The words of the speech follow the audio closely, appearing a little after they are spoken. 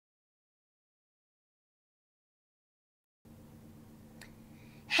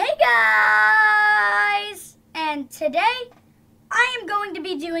Hey guys! And today I am going to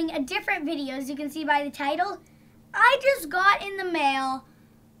be doing a different video. As you can see by the title, I just got in the mail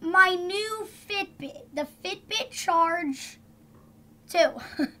my new FitBit, the FitBit Charge 2.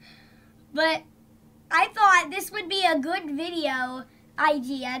 But I thought this would be a good video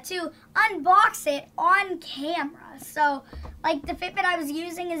idea to unbox it on camera. So, like the Fitbit I was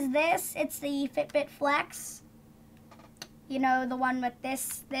using is this. It's the FitBit Flex. You know, the one with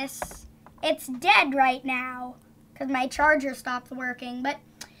this. It's dead right now because my charger stopped working. But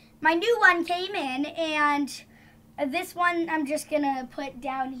my new one came in, and this one I'm just going to put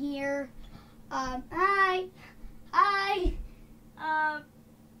down here.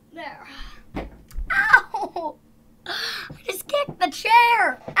 There. Ow! I just kicked the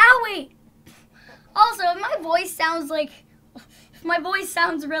chair. Owie! Also, if my voice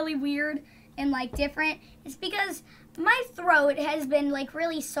sounds really weird and like different, it's because my throat has been like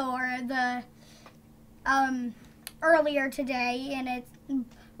really sore earlier today, and it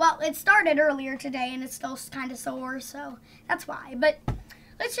started earlier today and it's still kind of sore, so that's why. But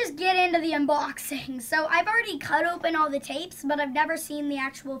let's just get into the unboxing. So I've already cut open all the tapes, but I've never seen the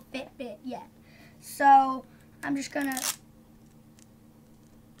actual Fitbit yet. So I'm just gonna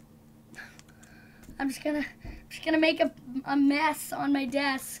make a mess on my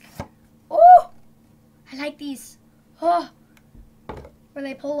desk. Oh, I like these. Oh, where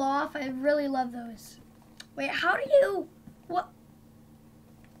they pull off. I really love those. Wait,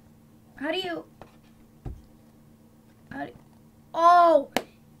 oh,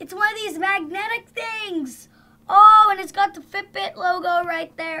 it's one of these magnetic things. Oh, and it's got the Fitbit logo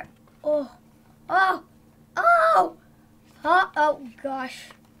right there. Oh, gosh.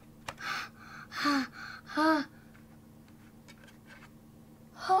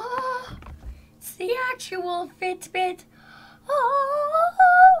 It's the actual Fitbit.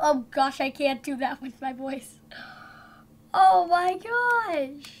 Oh gosh, I can't do that with my voice. Oh my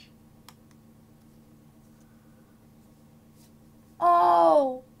gosh.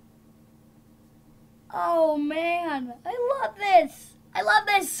 Oh man, I love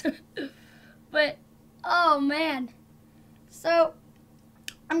this. But oh man, so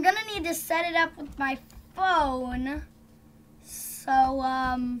I'm gonna need to set it up with my phone. So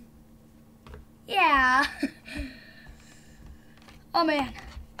yeah. Oh man,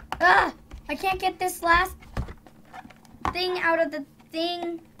 I can't get this last thing out of the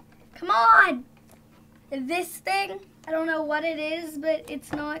thing. Come on, this thing, I don't know what it is, but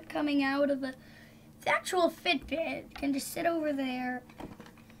it's not coming out of the actual Fitbit. It can just sit over there.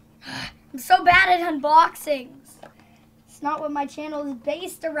 I'm so bad at unboxings. It's not what my channel is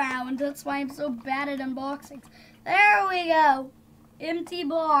based around. That's why I'm so bad at unboxings. There we go. Empty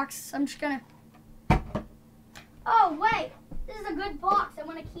box. I'm just gonna... Oh, wait. This is a good box. I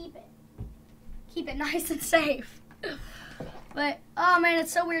want to keep it. Keep it nice and safe. But, oh man,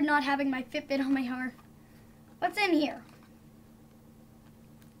 it's so weird not having my Fitbit on my arm. What's in here?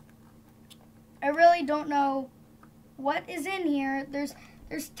 I really don't know what is in here. There's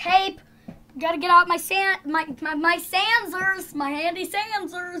tape. Gotta get out my Sansers, my handy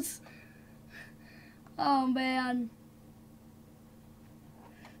Sansers. Oh man.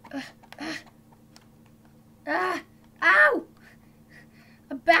 Ow!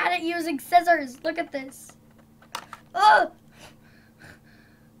 I'm bad at using scissors. Look at this. Ugh!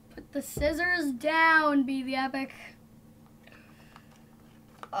 Put the scissors down, BTheEPIC.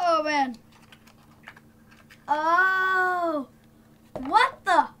 Oh man. Oh! What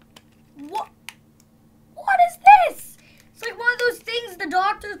the? What is this? It's like one of those things the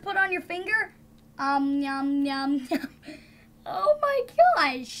doctors put on your finger. Yum, yum. Oh my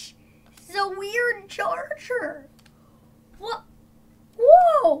gosh. This is a weird charger. What?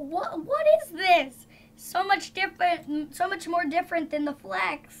 Whoa, what is this? So much different, so much more different than the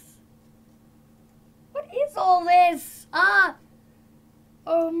Flex. What is all this?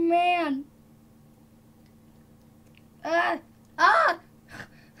 Oh man.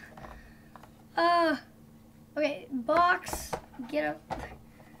 Okay, box, get up.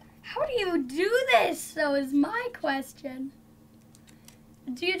 How do you do this, though, is my question.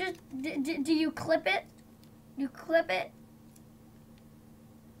 Do you just, do you clip it? You clip it?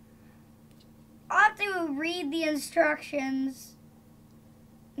 I'll have to read the instructions.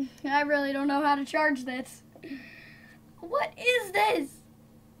 I really don't know how to charge this. What is this?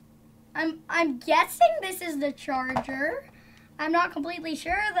 I'm guessing this is the charger. I'm not completely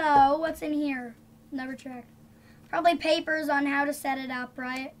sure, though. What's in here? Never checked. Probably papers on how to set it up,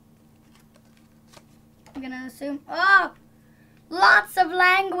 right? I'm gonna assume. Oh! Lots of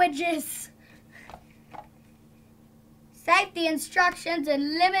languages! Safety instructions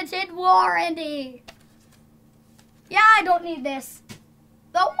and limited warranty. Yeah, I don't need this.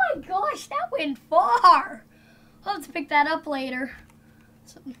 Oh my gosh, that went far. I'll have to pick that up later.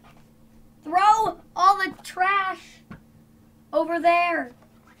 So, throw all the trash over there.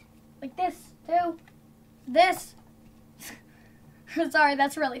 Like this, too. This. Sorry,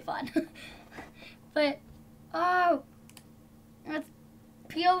 that's really fun. But, oh, let's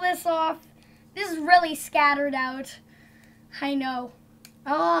peel this off. This is really scattered out. I know.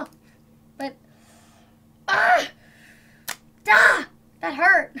 Oh, but, that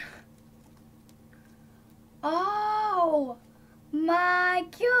hurt. Oh, my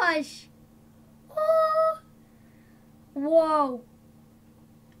gosh. Oh, whoa.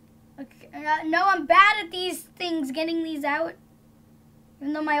 Okay. No, I'm bad at these things, getting these out.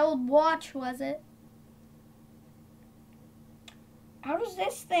 Even though my old watch was it. How does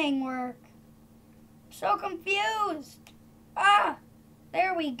this thing work? I'm so confused. Ah,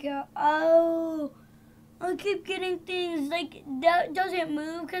 there we go. Oh, I keep getting things like that doesn't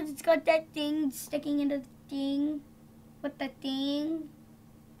move because it's got that thing sticking into the thing with the thing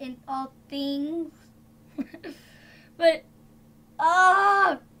and all things. But,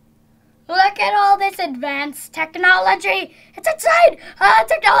 oh, look at all this advanced technology. It's insane.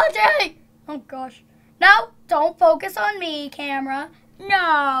 Technology. Oh, gosh. No, don't focus on me, camera.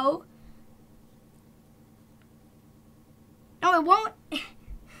 No. No, it won't.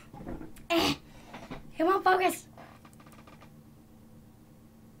 It won't focus.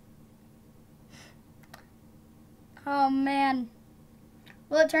 Oh, man.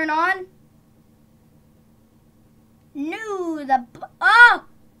 Will it turn on? No, oh!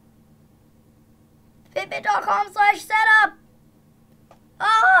 Fitbit.com/setup.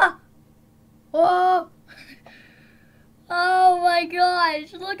 Ah! Oh! Oh my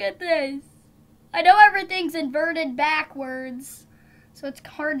gosh, look at this. I know everything's inverted backwards, so it's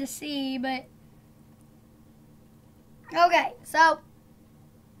hard to see, but... Okay, so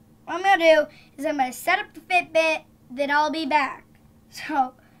what I'm going to do is I'm going to set up the Fitbit, then I'll be back.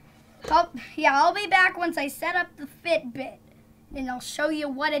 So, I'll be back once I set up the Fitbit, and I'll show you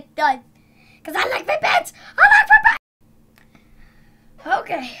what it does. Because I like Fitbits! I like Fitbits!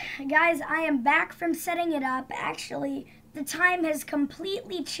 Okay, guys, I am back from setting it up. Actually, the time has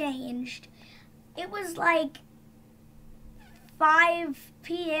completely changed. It was like 5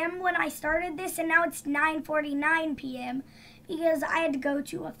 p.m. when I started this, and now it's 9:49 p.m. because I had to go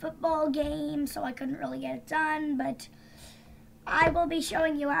to a football game, so I couldn't really get it done, but I will be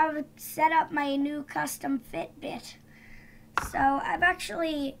showing you how to set up my new custom Fitbit. So I've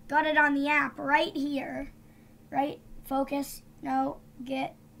actually got it on the app right here. Right? Focus. No.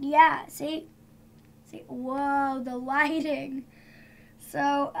 Yeah. See? Whoa, the lighting.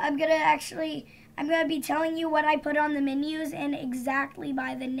 So I'm going to be telling you what I put on the menus and exactly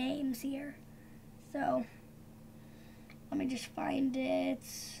by the names here. So let me just find it.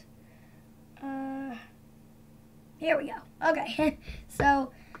 Here we go. Okay.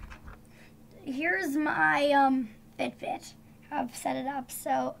 So here's my Fitbit. I've set it up.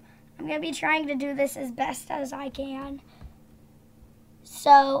 So I'm going to be trying to do this as best as I can.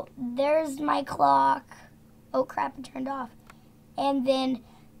 So there's my clock. Oh crap, it turned off. And then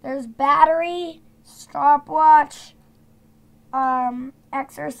there's battery, stopwatch,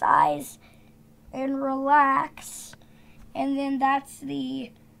 exercise, and relax. And then that's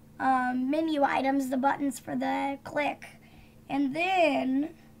the menu items, the buttons for the click. And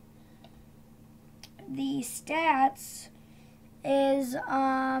then the stats is,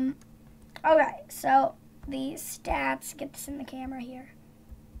 okay, so the stats, get this in the camera here,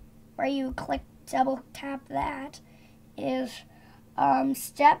 where you click, double tap that, is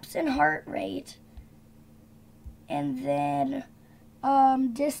steps and heart rate, and then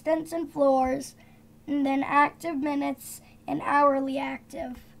distance and floors, and then active minutes and hourly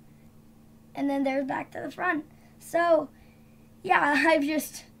active, and then there's back to the front. So yeah, I've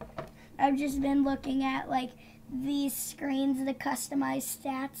just been looking at like these screens, the customized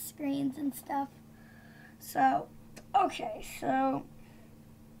stats screens and stuff. So okay, so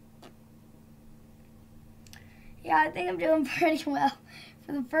yeah, I think I'm doing pretty well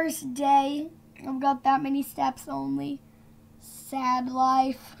for the first day. I've got that many steps only. Sad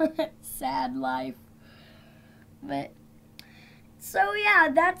life. Sad life. But, so yeah,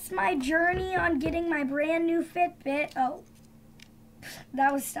 that's my journey on getting my brand new Fitbit. Oh,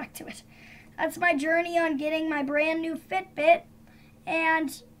 that was stuck to it. That's my journey on getting my brand new Fitbit.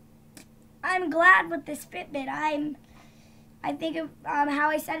 And I'm glad with this Fitbit. I think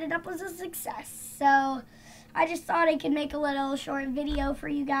how I set it up was a success. So I just thought I could make a little short video for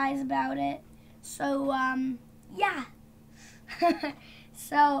you guys about it. So, yeah.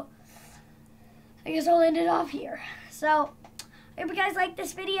 So, I guess I'll end it off here. So, I hope you guys like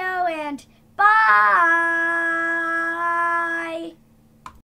this video, and